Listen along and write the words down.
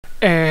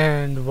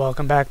And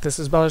welcome back. This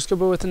is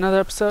Scuba with another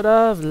episode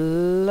of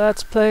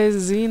Let's Play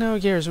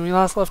Xenogears. When we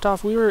last left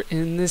off, we were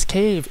in this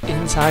cave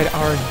inside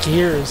our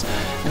gears.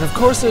 And of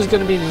course there's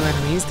going to be new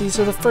enemies. These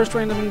are the first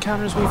random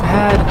encounters we've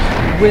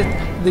had with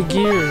the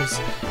gears.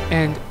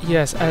 And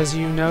yes, as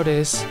you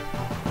notice,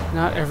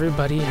 not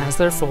everybody has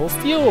their full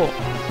fuel.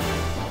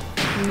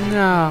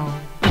 No,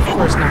 of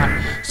course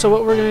not. So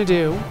what we're going to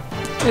do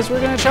is we're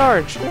going to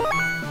charge.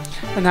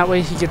 And that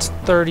way he gets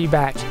 30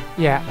 back.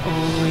 Yeah,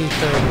 only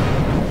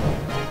 30.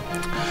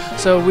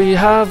 So we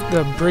have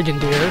the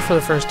Brigadier for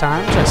the first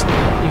time. Just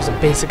use a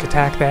basic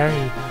attack there.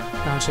 He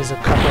launches a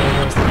couple of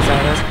those things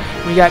at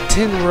us. We got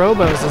 10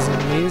 Robos as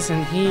enemies,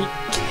 and he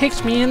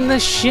kicked me in the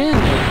shin,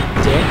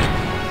 dick.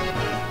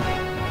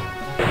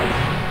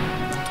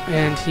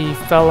 And he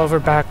fell over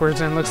backwards,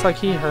 and it looks like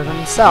he hurt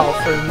himself,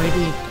 or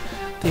maybe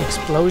the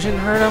explosion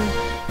hurt him.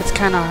 It's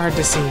kind of hard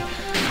to see.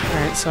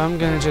 Alright, so I'm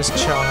going to just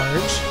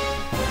charge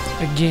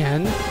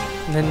again.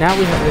 And then now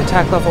we have the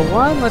attack level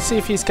 1. Let's see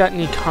if he's got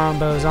any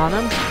combos on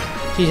him.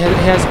 He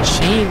has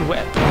Chain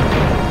Whip.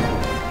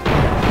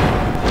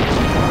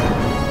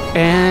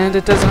 And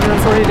it does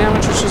 140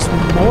 damage, which is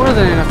more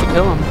than enough to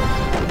kill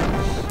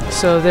him.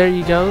 So there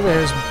you go.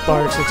 There's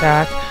Bart's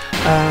attack.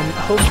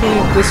 Hopefully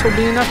this will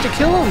be enough to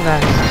kill him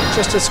then.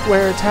 Just a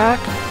square attack?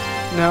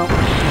 No.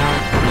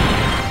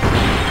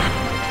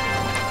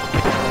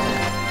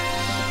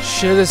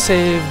 Should have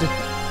saved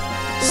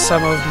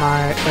some of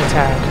my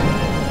attack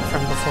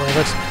from before.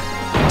 Let's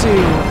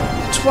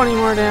do 20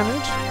 more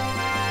damage.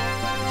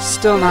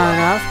 Still not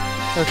enough.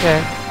 Okay.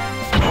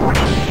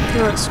 You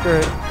know what? Screw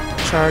it.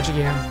 Charge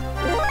again.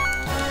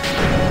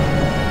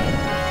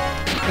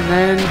 And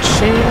then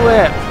Chain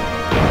Whip.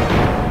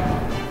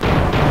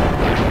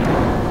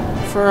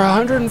 For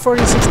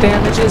 146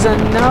 damage is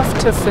enough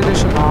to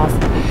finish him off.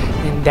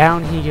 And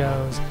down he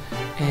goes.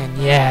 And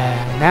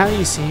yeah, now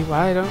you see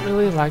why I don't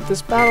really like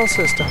this battle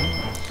system.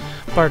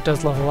 Bart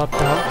does level up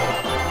though.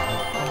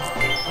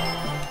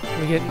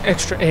 We get an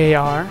extra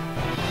AR.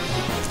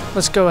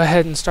 Let's go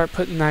ahead and start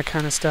putting that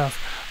kind of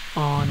stuff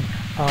on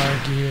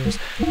our gears.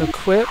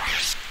 Equip.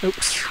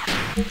 Oops.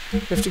 We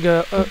have to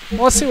go. Well,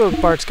 let's see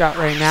what Bart's got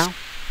right now.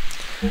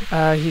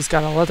 He's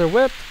got a leather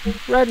whip,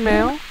 red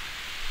mail,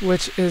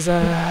 which is a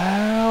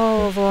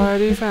hell of a lot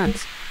of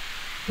defense.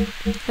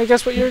 Hey,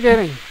 guess what you're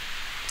getting?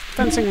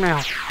 Fencing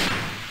mail.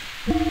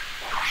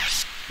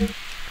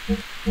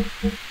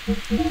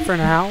 For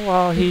now,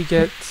 while he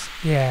gets,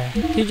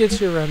 he gets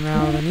your red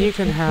mail, then you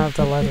can have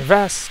the leather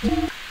vest.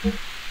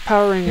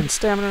 Power ring and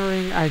stamina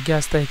ring, I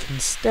guess they can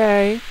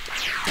stay.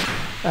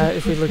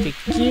 If we look at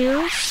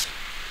gears,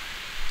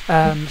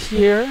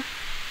 here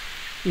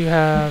you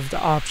have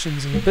the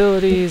options and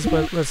abilities,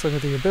 but let's look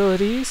at the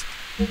abilities.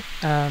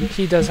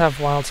 He does have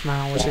Wild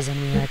Smile, which is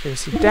enemy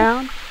accuracy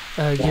down.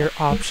 Gear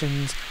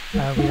options,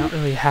 we don't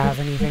really have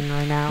anything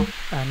right now,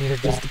 neither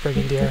does the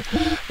Brigadier.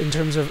 In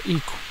terms of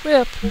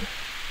equip,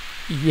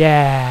 we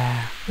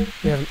have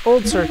an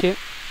old circuit,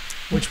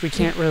 which we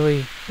can't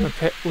really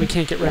we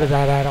can't get rid of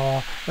that at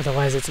all,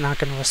 otherwise it's not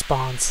going to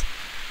respond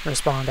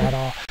at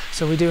all.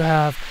 So we do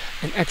have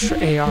an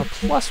extra AR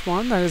plus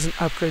 1, that is an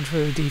upgrade for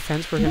the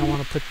defense. We're going to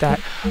want to put that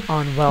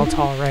on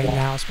Weltall right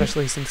now,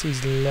 especially since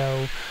he's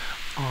low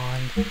on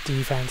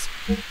defense.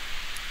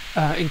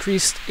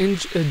 Increased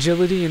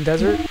agility in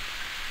desert.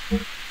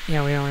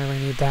 Yeah, we don't really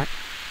need that.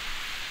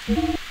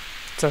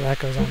 So that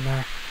goes on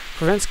there.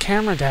 Prevents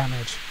camera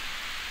damage.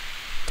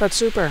 That's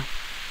super.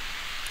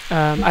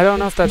 I don't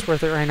know if that's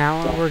worth it right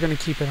now. We're going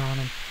to keep it on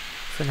him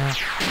for now.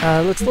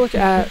 Let's look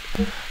at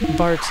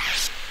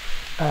Bart's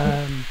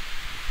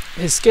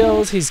his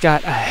skills. He's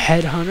got a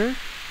Headhunter.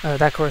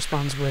 That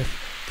corresponds with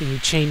the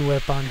Chain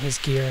Whip on his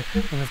gear.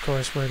 And of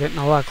course, we're getting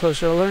a lot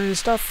closer to learning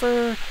stuff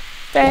for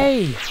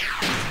Faye.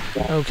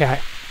 Okay,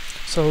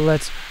 so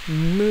let's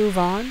move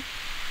on.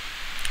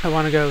 I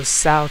want to go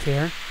south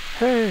here.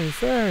 Hey,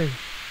 Faye.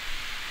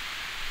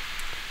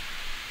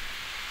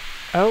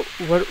 Oh,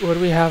 what do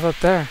we have up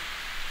there?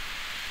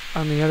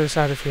 On the other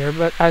side of here,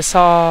 but I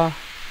saw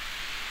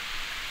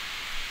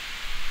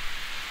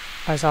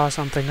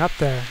something up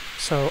there,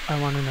 so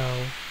I want to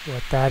know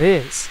what that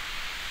is.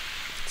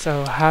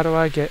 So how do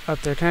I get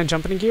up there? Can I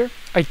jump in a gear?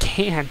 I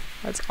can.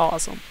 That's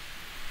awesome.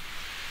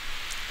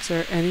 Is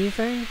there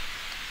anything?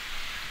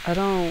 I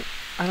don't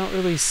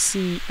really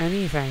see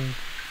anything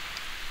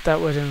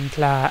that would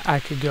imply I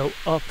could go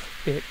up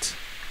it.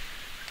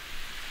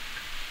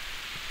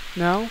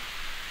 No?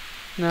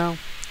 No?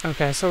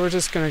 Okay, so we're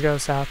just gonna go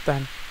south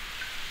then.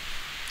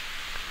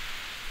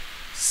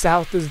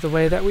 South is the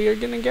way that we are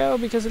going to go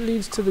because it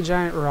leads to the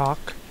giant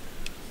rock.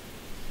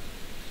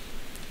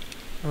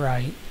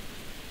 Right.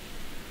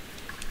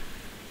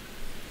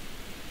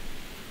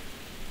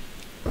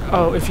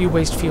 Oh, if you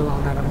waste fuel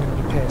on that, I'm going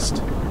to be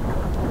pissed.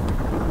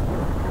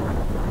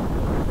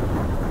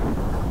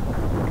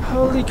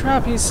 Holy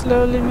crap, he's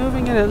slowly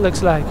moving it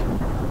looks like.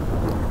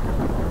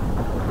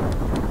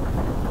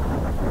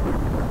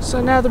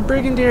 So now the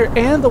Brigadier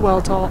and the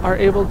Weltall are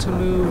able to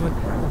move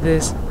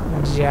this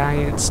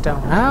giant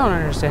stone. I don't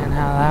understand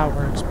how that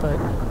works, but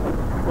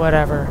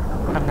Whatever.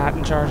 I'm not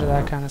in charge of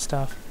that kind of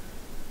stuff.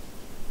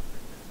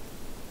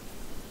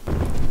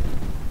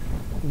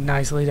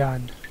 Nicely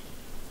done.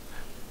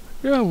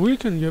 Yeah, we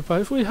can get by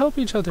if we help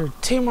each other.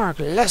 Teamwork,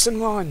 lesson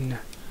 1.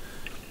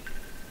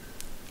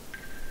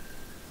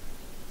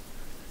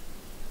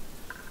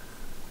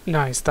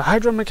 Nice. The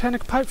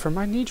hydromechanic pipe for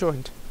my knee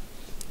joint.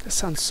 That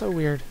sounds so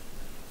weird.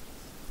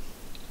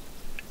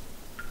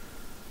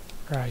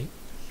 Right.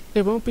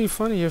 It won't be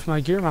funny if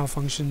my gear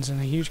malfunctions in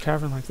a huge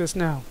cavern like this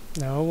now.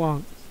 No, it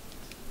won't.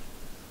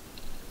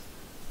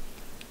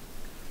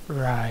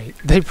 Right.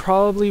 They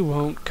probably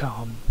won't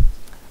come.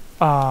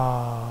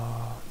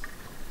 Ah,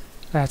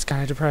 that's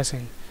kind of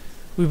depressing.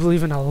 We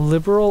believe in a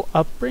liberal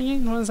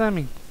upbringing? What does that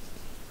mean?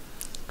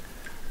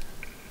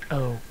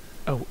 Oh,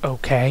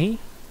 okay.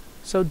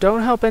 So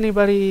don't help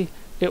anybody,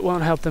 it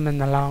won't help them in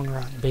the long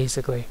run,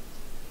 basically.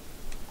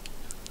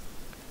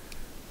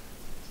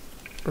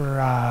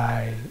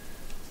 Right.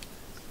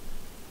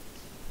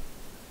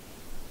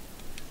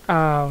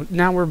 Oh,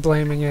 now we're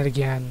blaming it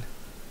again.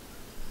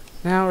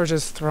 Now we're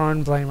just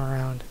throwing blame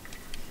around.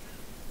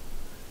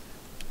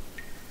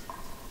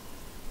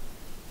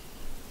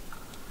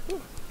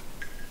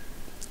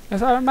 I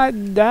thought I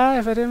might die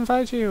if I didn't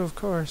fight you, of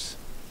course.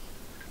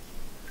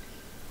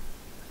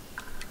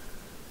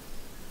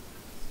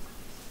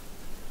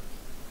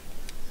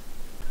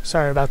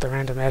 Sorry about the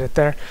random edit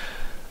there.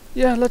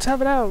 Yeah, let's have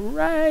it out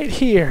right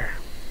here.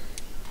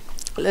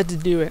 Let's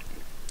do it.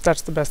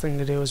 That's the best thing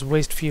to do, is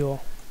waste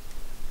fuel.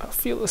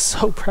 Fuel is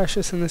so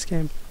precious in this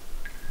game.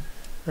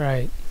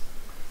 Right.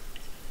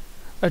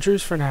 A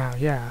truce for now,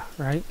 yeah,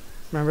 right?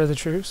 Remember the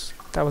truce?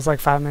 That was like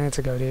 5 minutes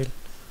ago, dude.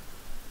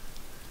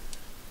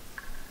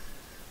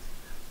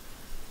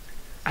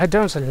 I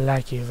don't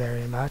like you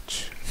very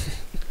much.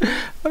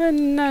 What a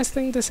nice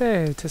thing to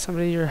say to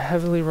somebody you're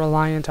heavily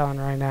reliant on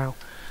right now.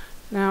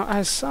 Now,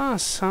 I saw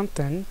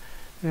something,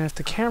 and if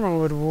the camera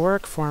would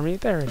work for me,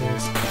 there it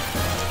is.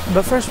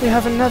 But first we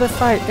have another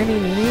fight. Any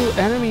new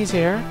enemies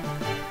here?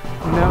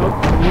 No,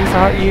 we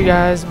fought you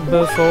guys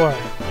before.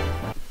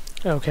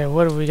 Okay,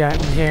 what have we got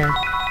in here?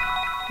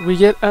 We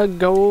get a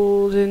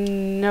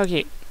golden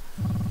nugget.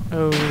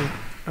 Oh,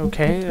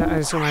 okay. I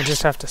assume I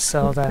just have to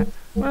sell that.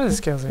 What are the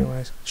skills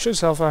anyways? Should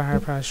sell for a higher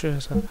price,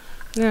 should sell.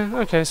 Yeah,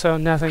 okay, so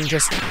nothing,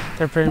 just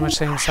they're pretty much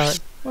saying sell it.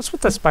 What's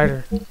with the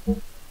spider?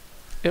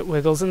 It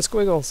wiggles and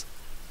squiggles.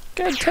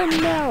 Good to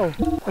know!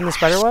 And the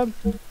spider web?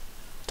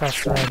 Tough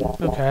thread.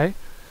 Okay.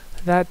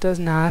 That does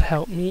not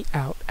help me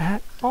out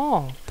at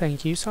all.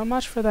 Thank you so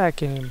much for that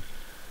game.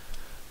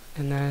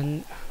 And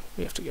then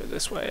we have to go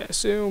this way, I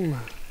assume.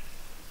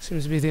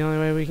 Seems to be the only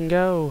way we can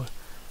go.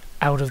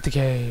 Out of the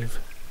cave.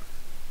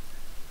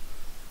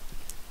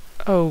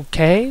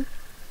 Okay.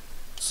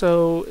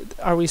 So,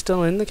 are we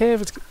still in the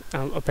cave?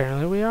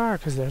 Apparently we are,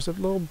 because there's a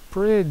little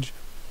bridge.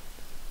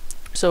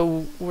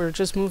 So, we're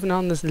just moving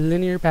on this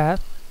linear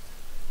path.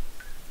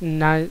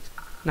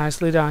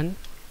 Nicely done.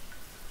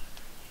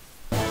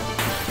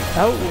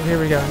 Oh, here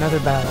we go, another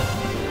battle.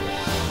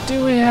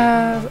 Do we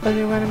have a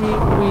new enemy?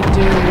 We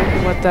do.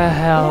 What the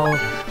hell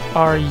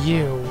are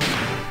you?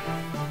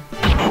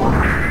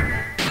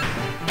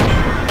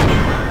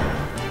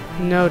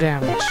 No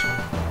damage.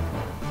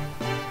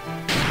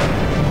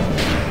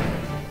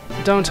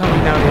 Don't tell me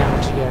no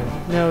damage again.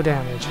 No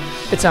damage.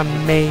 It's a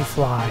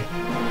mayfly.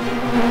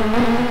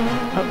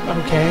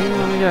 Okay,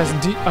 let me guess.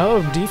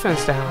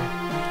 Defense down.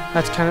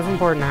 That's kind of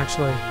important,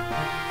 actually.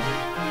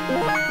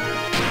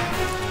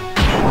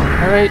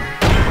 Alright.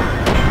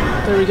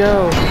 There we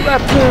go.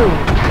 Lapoo!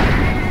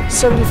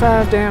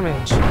 75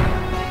 damage.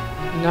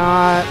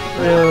 Not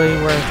really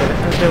worth it.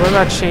 Okay, what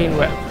about Chain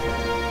Whip?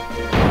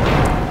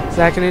 Is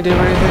that going to do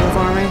anything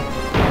for me?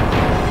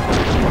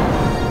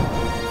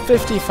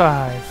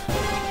 55.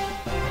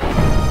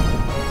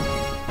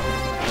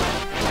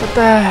 What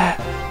the...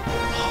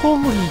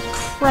 Holy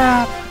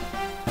crap!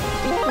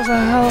 That was a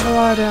hell of a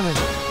lot of damage.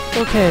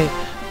 Okay,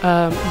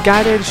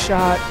 guided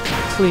shot,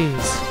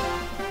 please.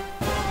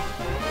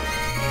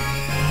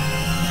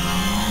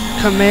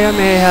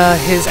 Kamehameha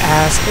his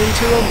ass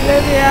into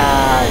oblivion!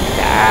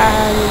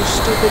 Ah, you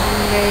stupid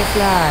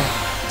mayfly.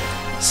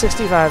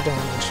 65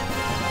 damage.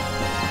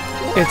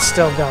 It's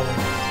still going.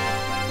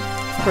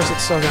 Of course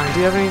it's still going. Do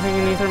you have anything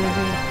in ether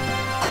mission?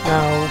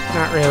 No,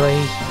 not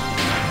really.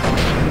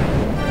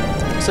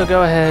 So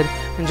go ahead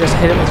and just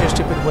hit it with your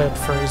stupid whip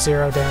for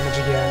 0 damage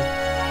again.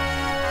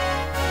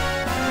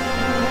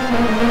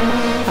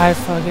 I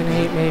fucking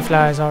hate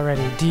mayflies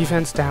already.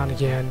 Defense down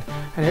again.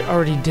 And it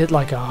already did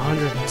like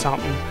 100 and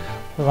something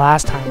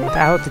last time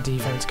without the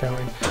defense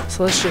going.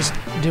 So let's just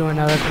do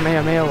another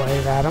Kamehameha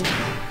wave at him.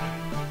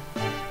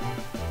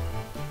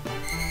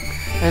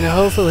 And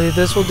hopefully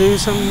this will do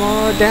some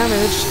more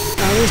damage,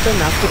 at least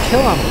enough to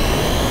kill him.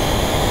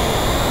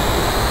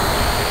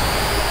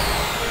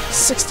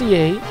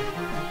 68.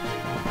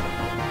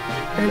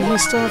 And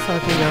he's still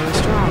fucking going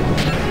strong.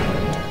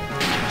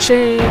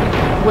 Chain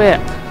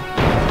Whip.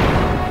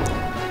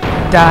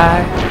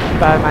 Die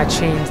by my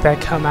chains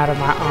that come out of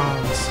my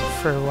arms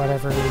for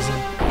whatever reason.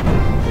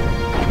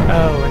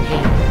 Oh, and he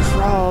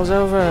crawls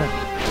over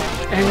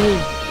And he...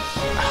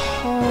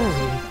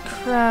 Holy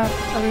crap.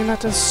 I mean, that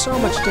does so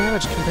much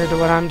damage compared to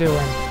what I'm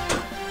doing.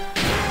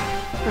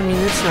 I mean,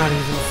 it's not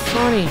even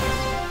funny.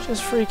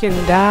 Just freaking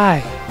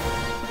die.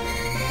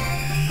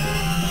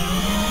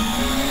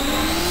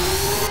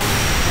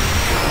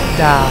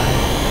 Die.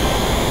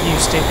 You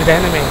stupid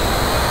enemy.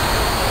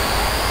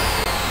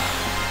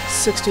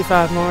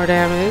 65 more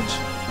damage.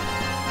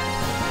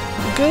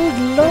 Good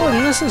lord,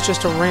 and this is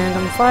just a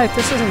random fight.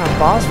 This isn't a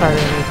boss fight or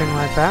anything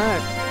like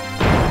that.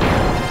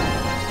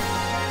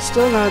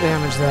 Still no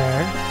damage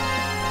there.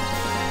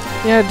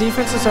 Yeah,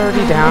 defense is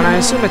already down. I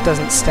assume it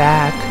doesn't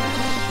stack.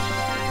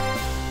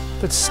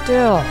 But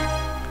still.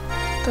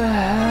 The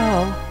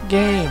hell?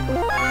 Game.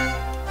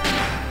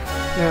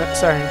 No,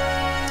 sorry.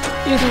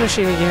 Ether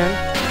machine again.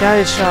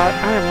 Guided shot.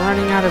 I am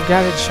running out of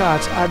guided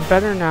shots. I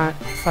better not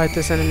fight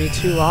this enemy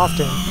too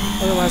often.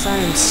 Otherwise I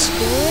am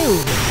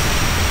screwed.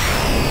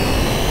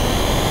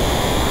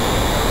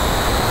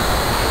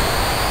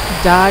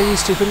 Die, you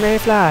stupid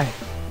mayfly.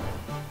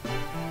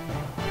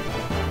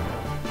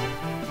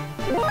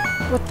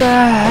 What the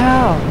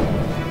hell?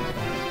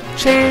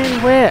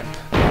 Chain whip.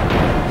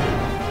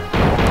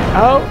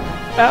 Oh,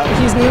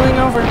 he's kneeling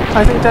over.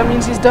 I think that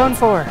means he's done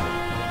for.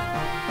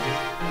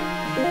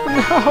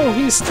 No,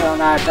 he's still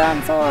not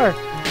done for.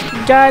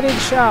 Guided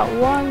shot.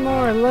 One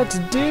more. Let's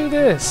do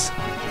this.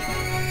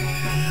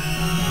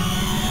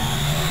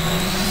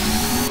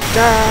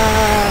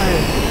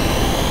 Die.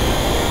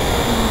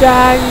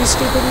 Die, you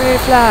stupid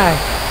mayfly.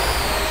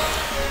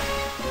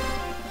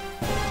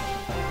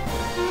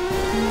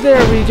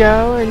 There we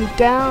go, and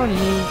down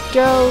he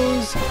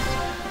goes.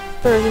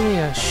 Better give me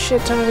a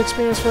shit ton of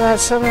experience for that.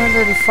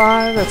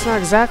 705, that's not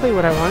exactly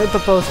what I wanted,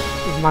 but both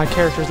of my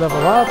characters level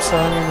up, so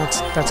I mean,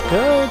 that's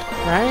good,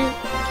 right?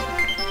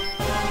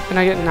 And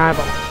I get an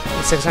eyeball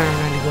at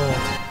 690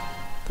 gold.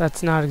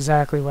 That's not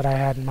exactly what I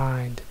had in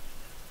mind.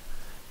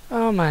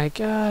 Oh my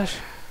gosh.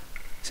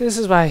 See, this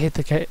is why I hate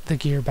the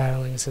gear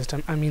battling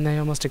system. I mean, they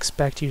almost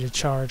expect you to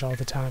charge all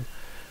the time.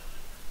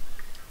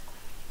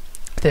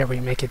 There we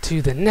make it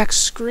to the next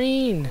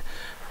screen.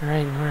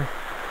 Alright,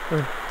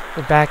 we're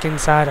back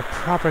inside a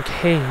proper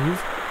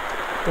cave.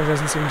 There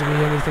doesn't seem to be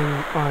anything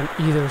on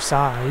either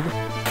side.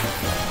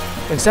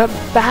 Except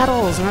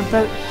battles, and I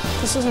bet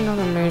this is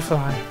another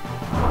mayfly.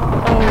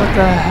 Oh, what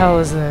the hell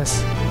is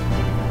this?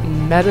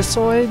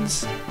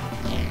 Metazoids?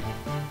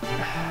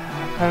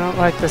 I don't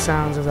like the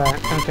sounds of that.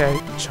 Okay,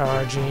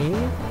 charging.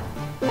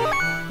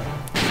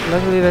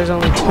 Luckily there's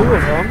only 2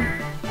 of them.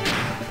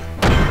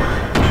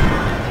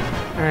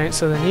 Alright,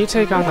 so then you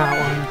take on that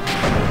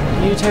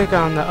one. You take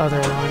on the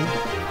other one.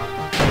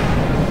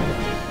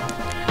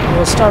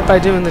 We'll start by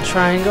doing the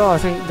triangle. I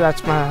think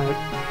that's my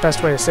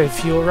best way to save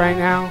fuel right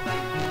now.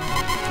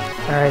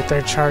 Alright,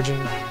 they're charging.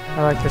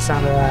 I like the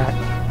sound of that.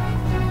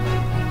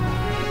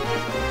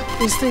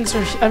 These things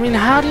are... I mean,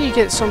 how do you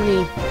get so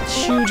many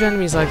huge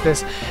enemies like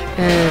this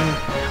in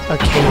a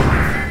cave?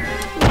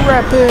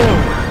 Rapu!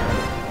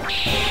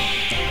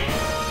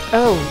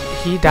 Oh,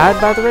 he died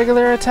by the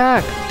regular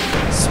attack.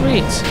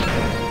 Sweet.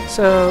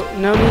 So,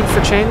 no need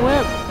for chain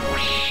whip?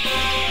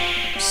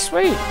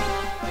 Sweet.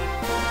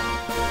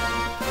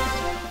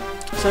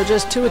 So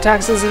just 2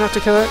 attacks is enough to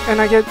kill it, and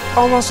I get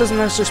almost as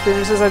much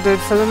experience as I did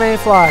for the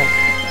mayfly.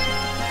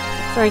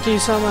 Thank you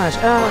so much.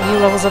 Oh, and he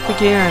levels up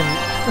again.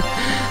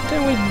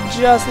 Didn't we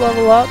just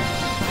level up?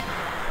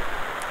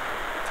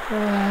 What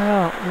the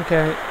hell?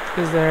 Okay,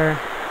 is there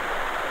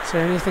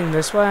anything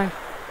this way?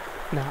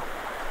 No.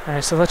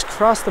 Alright, so let's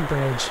cross the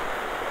bridge.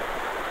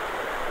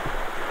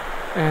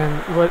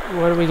 And what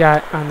do we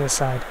got on this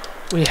side?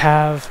 We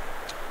have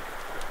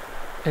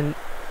an...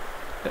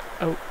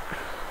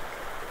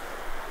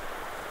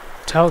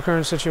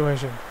 telecurrent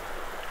situation.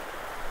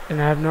 An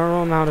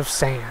abnormal amount of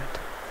sand.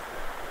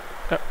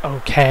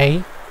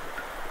 Okay.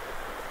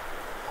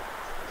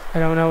 I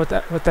don't know what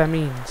that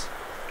means.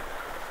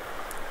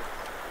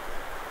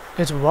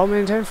 It's well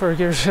maintained for a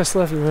gear just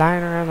left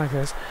lying around like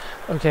this.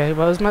 Okay,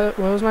 what was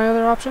my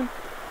other option?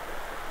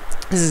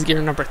 This is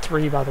gear number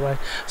 3, by the way.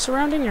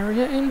 Surrounding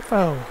area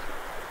info.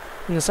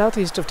 In the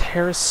southeast of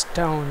Terrace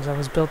Stones, I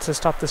was built to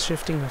stop the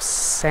shifting of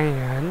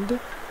sand.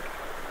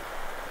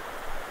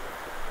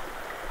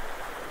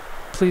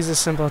 Please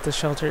assemble at the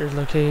shelter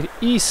located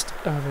east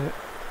of it.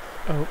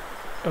 Oh,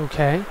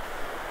 okay.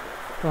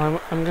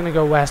 Well, I'm gonna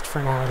go west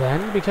for now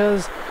then,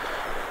 because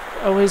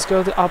always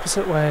go the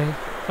opposite way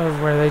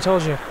of where they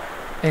told you.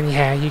 And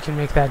yeah, you can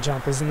make that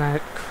jump. Isn't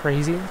that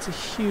crazy? It's a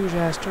huge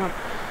ass jump.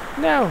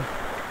 No!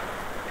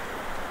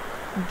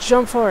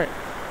 Jump for it!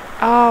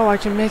 Oh, I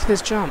can make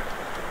this jump.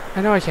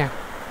 I know I can.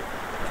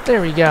 There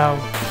we go.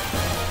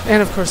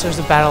 And of course there's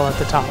a battle at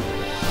the top.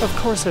 Of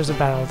course there's a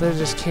battle. They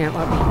just can't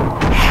let me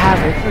have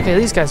it. Okay,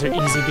 these guys are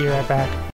easy. Be right back.